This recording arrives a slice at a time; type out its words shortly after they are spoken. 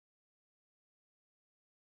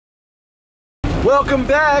Welcome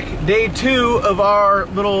back, day 2 of our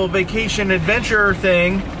little vacation adventure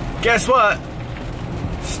thing. Guess what?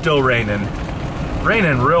 Still raining.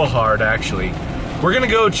 Raining real hard, actually. We're gonna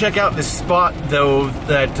go check out this spot, though,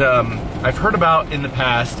 that I've heard about in the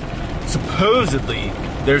past. Supposedly,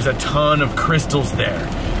 there's a ton of crystals there.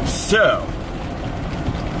 So,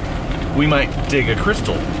 we might dig a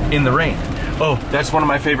crystal in the rain. Oh, that's one of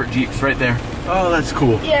my favorite Jeeps right there. Oh, that's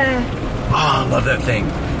cool. Yeah. Oh, I love that thing.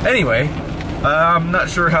 Anyway, I'm not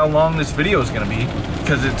sure how long this video is gonna be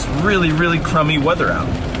because it's really, really crummy weather out.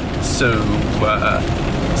 So,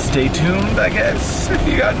 stay tuned, I guess, if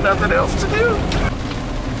you got nothing else to do.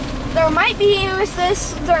 There might be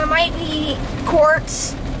amethyst, there might be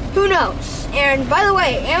quartz, who knows? And by the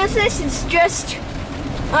way, amethyst is just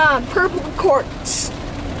purple quartz.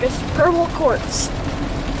 Just purple quartz.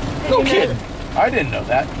 No kidding. I didn't know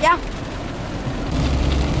that. Yeah.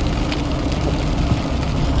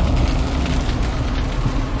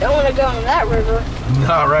 Don't want to go in that river.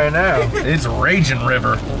 Not right now. It's a raging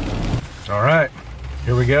river. All right,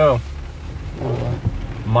 here we go.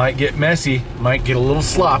 Might get messy, might get a little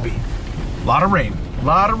sloppy. A lot of rain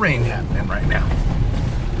happening right now.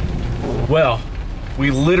 Well, we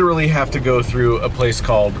literally have to go through a place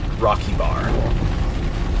called Rocky Bar.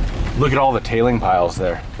 Look at all the tailing piles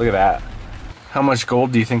there. Look at that. How much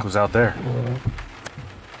gold do you think was out there?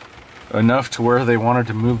 Enough to where they wanted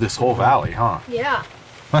to move this whole valley, huh? Yeah.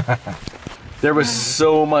 There was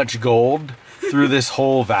so much gold through this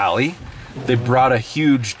whole valley. They brought a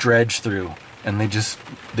huge dredge through, and they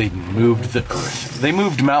moved the earth. They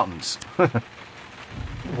moved mountains.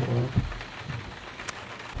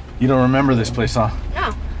 You don't remember this place, huh?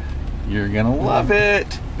 No. You're gonna love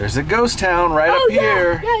it. There's a ghost town right up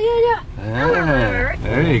here. Yeah.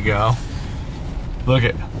 There you go. Look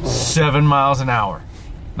at 7 miles an hour.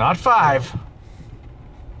 Not 5.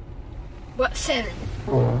 What, 7?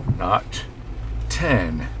 Not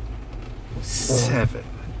 10. 7.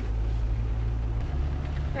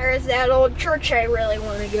 There's that old church I really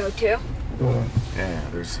want to go to. Yeah,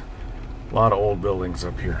 there's a lot of old buildings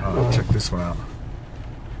up here. Oh, check this one out.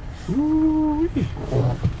 Ooh-wee.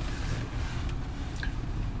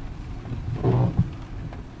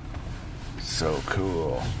 So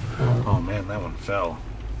cool. Oh man, that one fell.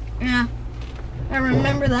 Yeah, I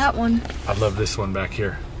remember that one. I love this one back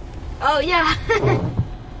here. Oh yeah.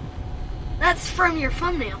 That's from your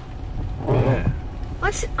thumbnail. Yeah.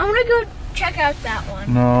 I'm gonna go check out that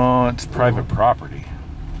one. No, it's private property.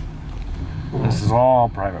 This is all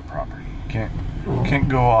private property. Can't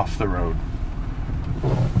go off the road.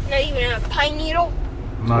 Not even a pine needle?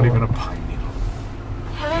 Not even a pine needle.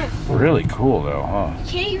 Huh. Really cool though, huh? You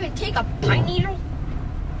can't even take a pine needle?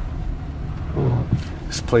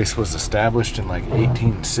 This place was established in like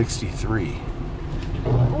 1863.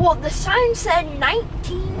 Well, the sign said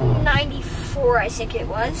 1994, I think it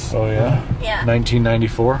was. Oh yeah? Yeah.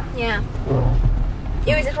 1994? Yeah.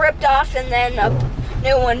 It was ripped off and then a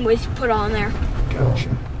new one was put on there.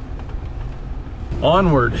 Gotcha.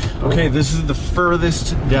 Onward. Okay, this is the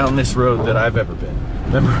furthest down this road that I've ever been.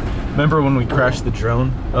 Remember when we crashed the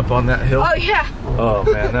drone up on that hill? Oh yeah. Oh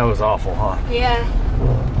man, that was awful, huh? Yeah.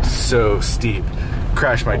 So steep.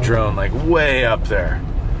 Crashed my drone like way up there.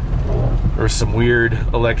 There was some weird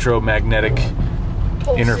electromagnetic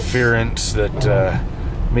interference that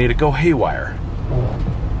made it go haywire.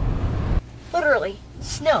 Literally,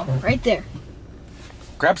 snow right there.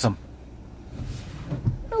 Grab some.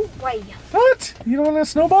 No way. What? You don't want a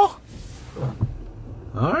snowball?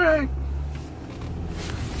 Alright.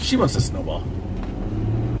 She wants a snowball.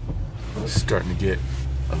 Starting to get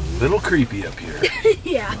a little creepy up here.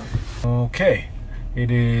 Yeah. Okay. It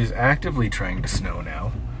is actively trying to snow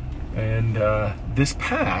now. And this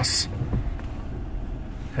pass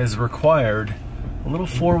has required a little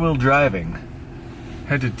 4-wheel driving.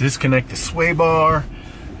 Had to disconnect the sway bar,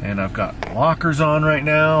 and I've got lockers on right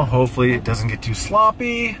now. Hopefully it doesn't get too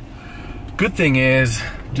sloppy. Good thing is,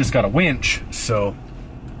 just got a winch, so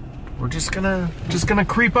we're just gonna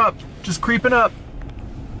creep up. Just creeping up.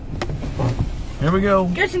 Here we go.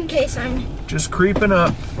 Just in case I'm creeping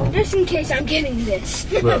up. Just in case I'm getting this.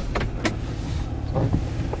 Look.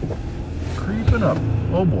 Creeping up.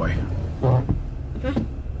 Oh boy. Huh?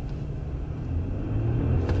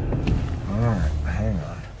 Alright, hang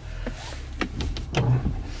on.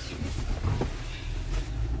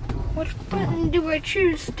 What button do I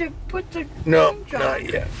choose to put the No, winch on? not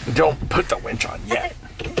yet. Don't put the winch on yet.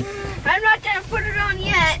 I'm not gonna put it on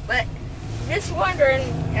yet, but just wondering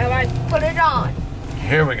if I put it on.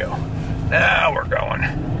 Here we go. Now we're going.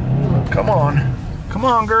 Come on. Come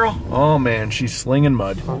on, girl. Oh man, she's slinging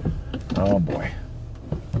mud. Oh boy.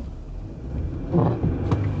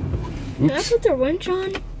 Can I put the winch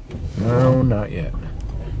on? No, not yet.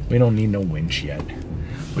 We don't need no winch yet.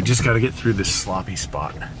 We just got to get through this sloppy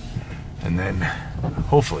spot, and then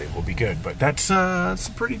hopefully we'll be good. But that's some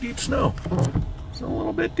pretty deep snow. It's a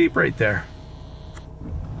little bit deep right there.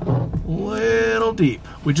 Little deep.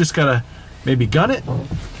 We just gotta maybe gun it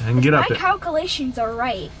and get up it. My calculations are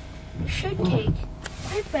right. It should take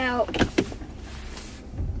about.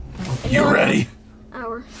 You ready?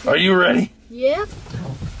 Hour. Are you ready? Yep.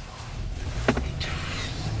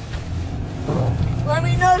 Let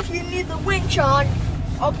me know if you need the winch on.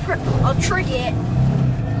 I'll trigger it.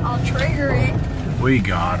 I'll trigger it. We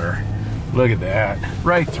got her. Look at that.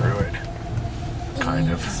 Right through it.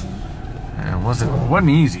 Kind of. And it wasn't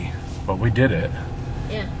easy, but we did it.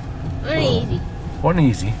 Yeah. Uneasy. Wasn't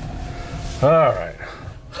easy. All right.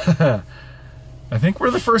 I think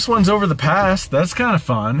we're the first ones over the pass. That's kind of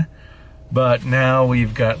fun. But now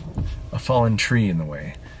we've got a fallen tree in the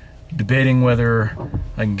way. Debating whether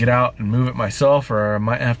I can get out and move it myself, or I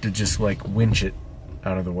might have to just like winch it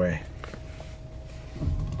out of the way.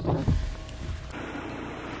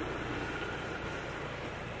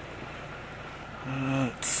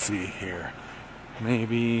 Let's see here.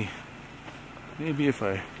 Maybe if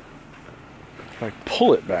I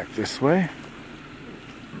pull it back this way.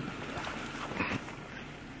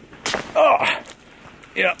 Oh,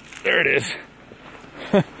 yep, there it is.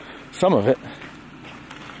 Some of it.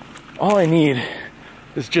 All I need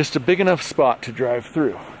is just a big enough spot to drive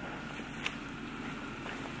through.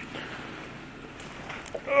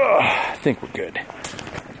 Oh, I think we're good.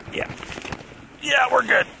 Yeah. Yeah, we're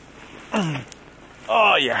good.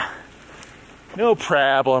 Oh, yeah. No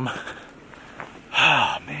problem.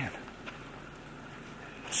 Oh, man.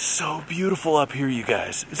 It's so beautiful up here, you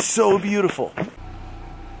guys. It's so beautiful.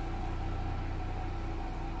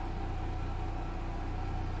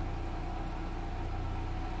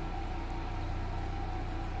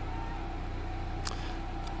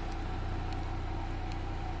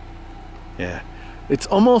 Yeah, it's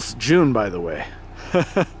almost June, by the way.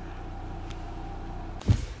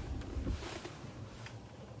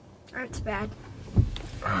 That's bad.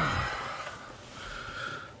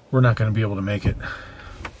 We're not going to be able to make it.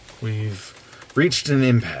 We've reached an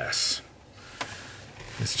impasse.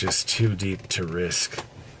 It's just too deep to risk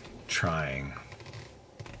trying.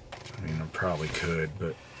 I mean, I probably could,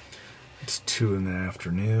 but it's 2 in the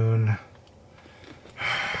afternoon.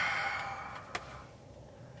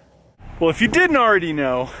 Well, if you didn't already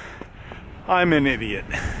know, I'm an idiot.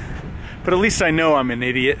 But at least I know I'm an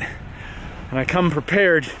idiot. And I come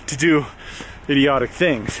prepared to do idiotic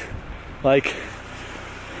things. Like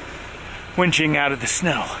winching out of the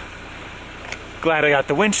snow. Glad I got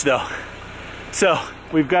the winch though. So,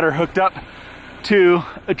 we've got her hooked up to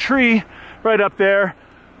a tree right up there.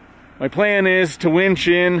 My plan is to winch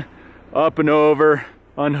in, up and over,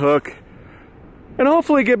 unhook, and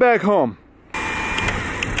hopefully get back home.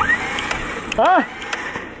 Huh?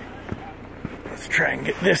 Let's try and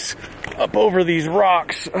get this up over these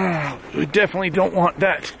rocks. We definitely don't want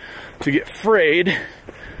that to get frayed.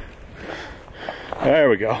 There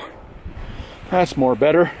we go. That's more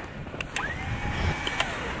better.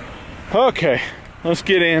 Okay, let's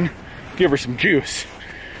get in, give her some juice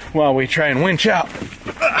while we try and winch out.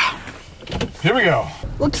 Here we go.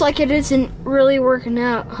 Looks like it isn't really working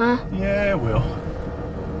out, huh? Yeah, it will.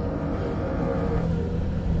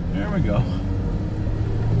 There we go.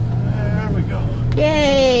 There we go.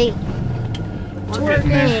 Yay! It's We're getting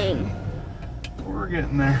there. working. We're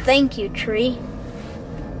getting there. Thank you, tree.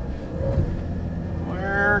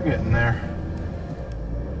 We're getting there.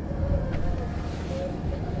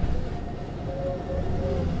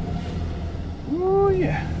 Ooh,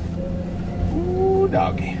 yeah. Ooh,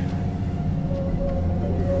 doggy.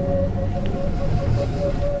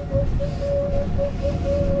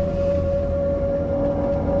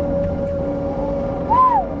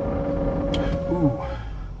 Ooh.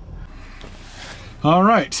 All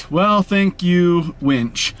right. Well, thank you,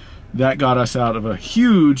 winch. That got us out of a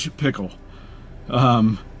huge pickle.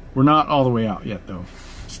 We're not all the way out yet, though.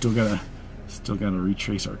 Still gotta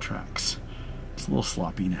retrace our tracks. It's a little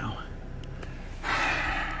sloppy now.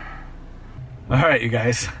 All right, you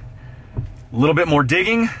guys. A little bit more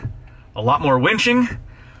digging, a lot more winching.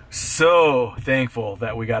 So thankful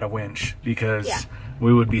that we got a winch, because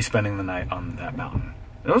we would be spending the night on that mountain.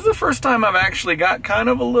 It was the first time I've actually got kind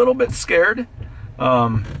of a little bit scared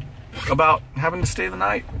about having to stay the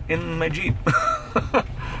night in my Jeep.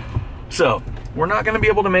 So we're not going to be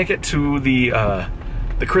able to make it to the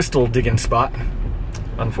crystal digging spot.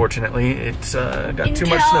 Unfortunately, it's got too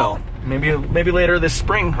much snow. Maybe later this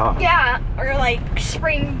spring, huh? Yeah, or like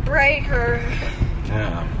spring break or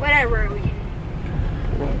whatever.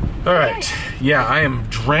 All right. Yeah, I am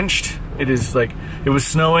drenched. It was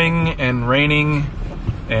snowing and raining,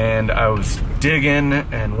 and I was digging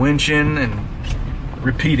and winching and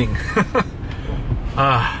repeating.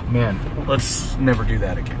 Man, let's never do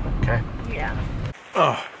that again, okay? Yeah.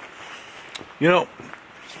 Oh, you know,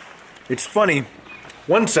 it's funny.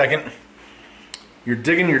 1 second, you're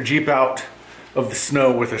digging your Jeep out of the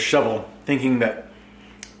snow with a shovel, thinking that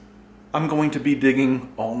I'm going to be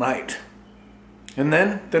digging all night. And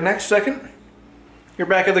then, the next second, you're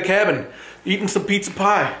back at the cabin, eating some pizza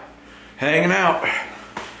pie, hanging out.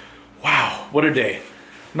 Wow, what a day.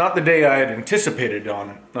 Not the day I had anticipated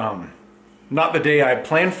on. Not the day I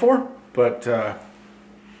planned for, but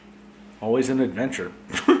always an adventure.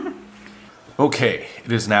 Okay,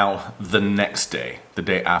 it is now the next day, the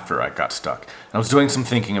day after I got stuck. I was doing some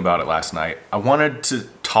thinking about it last night. I wanted to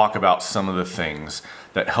talk about some of the things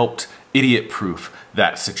that helped idiot-proof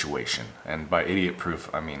that situation. And by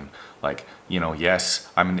idiot-proof, I mean, like, you know,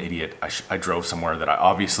 yes, I'm an idiot. I drove somewhere that I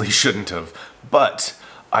obviously shouldn't have, but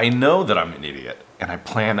I know that I'm an idiot, and I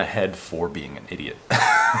plan ahead for being an idiot.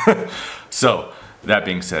 So, that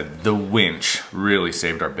being said, the winch really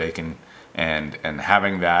saved our bacon, and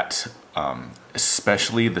having that,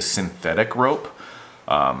 especially the synthetic rope,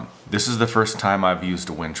 this is the first time I've used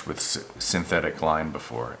a winch with synthetic line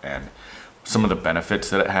before, and some of the benefits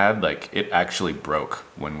that it had, like it actually broke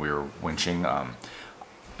when we were winching.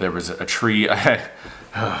 There was a tree.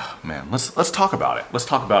 Oh, man, let's talk about it. Let's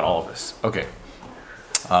talk about all of this. Okay.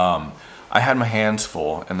 I had my hands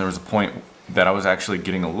full, and there was a point that I was actually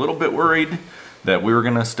getting a little bit worried that we were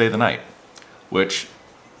gonna stay the night, which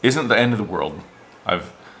isn't the end of the world.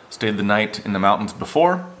 I've stayed the night in the mountains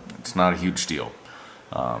before. It's not a huge deal.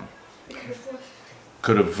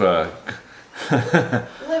 Could have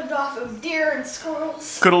lived off of deer and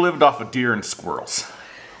squirrels. Could have lived off of deer and squirrels.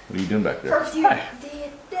 What are you doing back there? For a few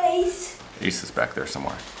days. Ace is back there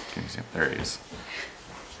somewhere. Can you see him? There he is.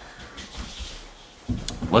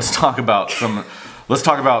 Let's talk about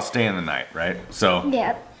staying the night, right? So.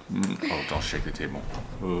 Yeah. Oh, don't shake the table.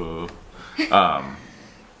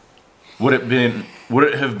 Would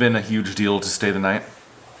it have been a huge deal to stay the night?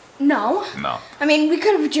 No. No. I mean, we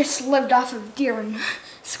could have just lived off of deer and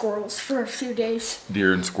squirrels for a few days.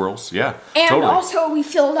 Deer and squirrels, yeah. And totally. Also, we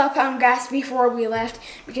filled up on gas before we left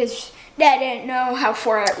because Dad didn't know how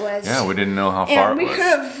far it was. Yeah, we didn't know how far it was. And we could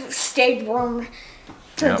have stayed warm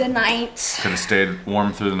through the night. Could have stayed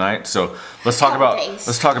warm through the night. So let's talk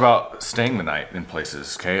about staying the night in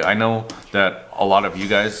places. Okay, I know that a lot of you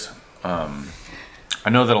guys,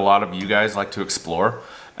 like to explore,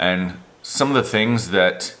 and some of the things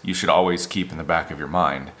that you should always keep in the back of your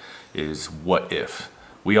mind is what if.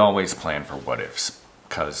 We always plan for what ifs,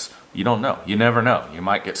 because you don't know. You never know. You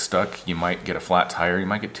might get stuck, you might get a flat tire, you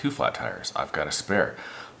might get 2 flat tires. I've got a spare.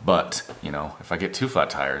 But, you know, if I get 2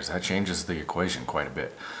 flat tires, that changes the equation quite a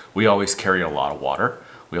bit. We always carry a lot of water.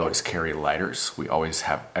 We always carry lighters. We always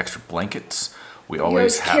have extra blankets. We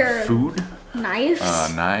always have food. Knives.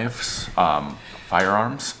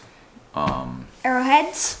 Firearms.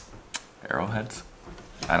 Arrowheads. Arrowheads?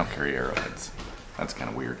 I don't carry arrowheads. That's kind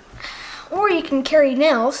of weird. Or you can carry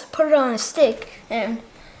nails, put it on a stick, and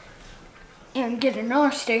get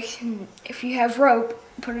another stick. And if you have rope,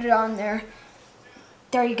 put it on there.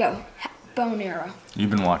 There you go. Bow and arrow.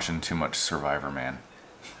 You've been watching too much Survivor, man.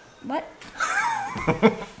 What?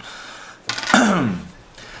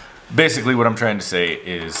 Basically, what I'm trying to say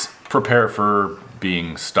is prepare for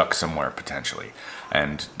being stuck somewhere potentially.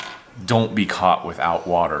 And don't be caught without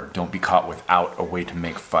water. Don't be caught without a way to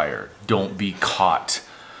make fire. Don't be caught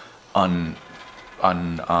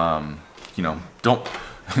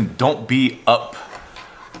don't be up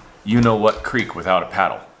you-know-what creek without a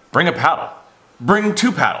paddle. Bring a paddle. Bring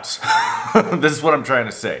 2 paddles. This is what I'm trying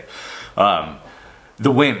to say.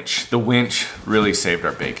 The winch really saved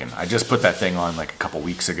our bacon. I just put that thing on like a couple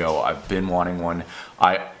weeks ago. I've been wanting one.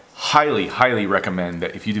 I highly, highly recommend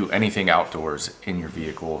that if you do anything outdoors in your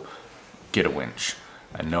vehicle, get a winch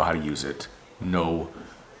and know how to use it. Know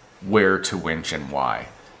where to winch and why.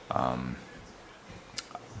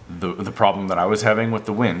 The problem that I was having with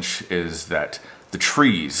the winch is that the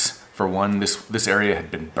trees, for one, this area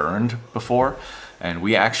had been burned before, and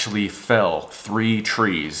we actually fell 3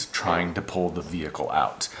 trees trying to pull the vehicle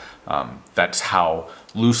out. That's how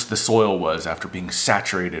loose the soil was after being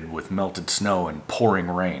saturated with melted snow and pouring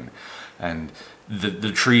rain. And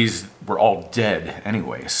the trees were all dead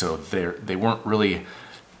anyway, so they weren't really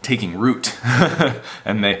taking root.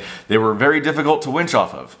 And they were very difficult to winch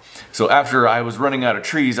off of. So after I was running out of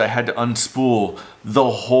trees, I had to unspool the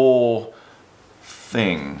whole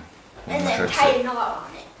thing. And then tie a knot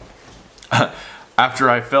on it. After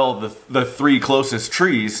I felled the 3 closest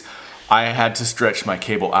trees, I had to stretch my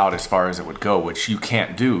cable out as far as it would go, which you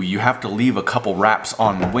can't do. You have to leave a couple wraps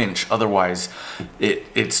on the winch, otherwise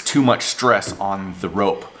it's too much stress on the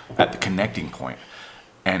rope at the connecting point.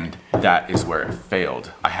 And that is where it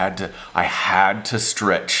failed. I had to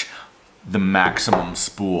stretch the maximum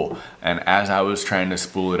spool, and as I was trying to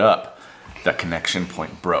spool it up, that connection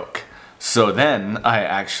point broke. So then I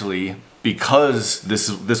actually, because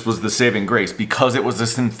this was the saving grace, because it was a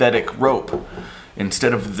synthetic rope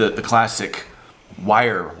instead of the classic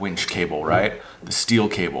wire winch cable, right? The steel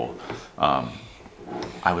cable.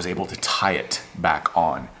 I was able to tie it back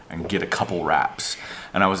on and get a couple wraps.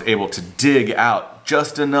 And I was able to dig out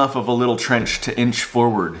just enough of a little trench to inch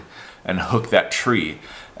forward and hook that tree.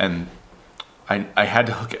 And I had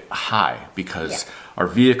to hook it high because our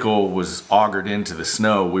vehicle was augured into the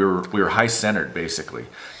snow. We were high centered basically,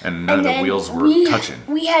 and none of the wheels were touching.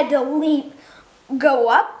 We had to go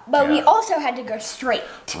up, but we also had to go straight.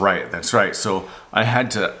 Right, that's right. So I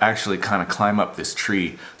had to actually kind of climb up this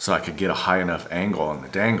tree so I could get a high enough angle on the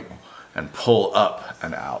dangle and pull up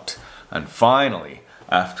and out. And finally,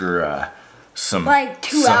 after some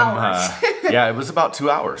 2 hours. Yeah, it was about 2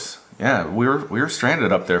 hours. Yeah, we were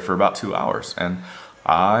stranded up there for about 2 hours, and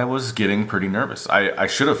I was getting pretty nervous. I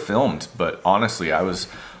should have filmed, but honestly, I was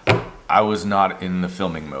not in the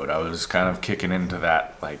filming mode. I was kind of kicking into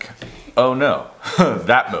that, like, oh no,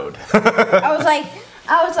 that mode. I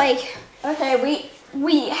was like, okay,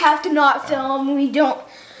 we have to not film. We don't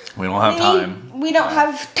have time. We don't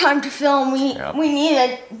have time to film. We need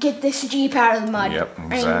to get this Jeep out of the mud. Yep,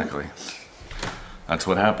 exactly. That's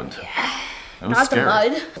what happened. Yeah. It was Not scary.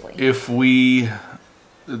 The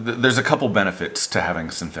mud. There's a couple benefits to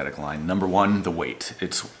having synthetic line. Number one, the weight.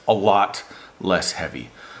 It's a lot less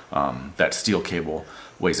heavy. That steel cable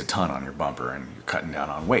weighs a ton on your bumper, and you're cutting down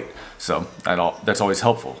on weight. So that's always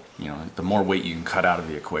helpful. You know, the more weight you can cut out of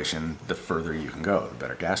the equation, the further you can go, the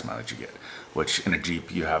better gas mileage you get. Which in a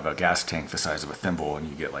Jeep, you have a gas tank the size of a thimble, and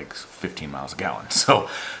you get like 15 miles a gallon. So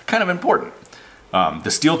kind of important.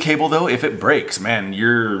 The steel cable though, if it breaks, man,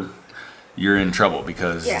 you're in trouble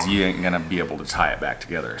because you ain't gonna be able to tie it back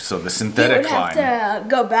together. So the synthetic line, you would have to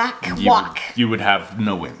go back, walk. You would have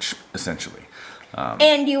no winch, essentially.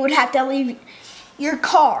 And you would have to leave your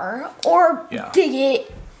car, or dig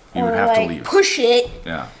it, You or would have to like leave. push it.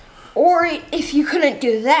 Yeah. Or if you couldn't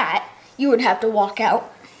do that, you would have to walk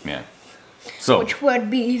out. Yeah. So which would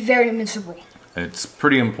be very miserable. it's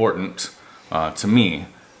pretty important to me.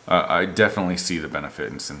 I definitely see the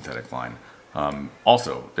benefit in synthetic line.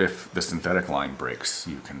 Also, if the synthetic line breaks,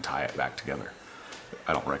 you can tie it back together.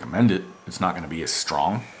 I don't recommend it. It's not going to be as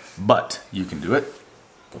strong, but you can do it,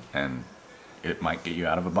 and it might get you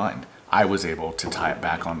out of a bind. I was able to tie it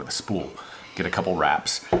back onto the spool, get a couple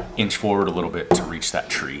wraps, inch forward a little bit to reach that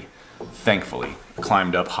tree. Thankfully,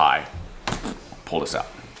 climbed up high, pulled us out.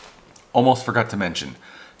 Almost forgot to mention,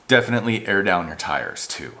 definitely air down your tires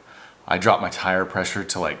too. I dropped my tire pressure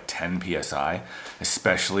to like 10 PSI,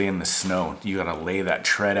 especially in the snow. You gotta lay that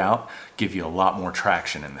tread out, give you a lot more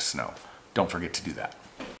traction in the snow. Don't forget to do that.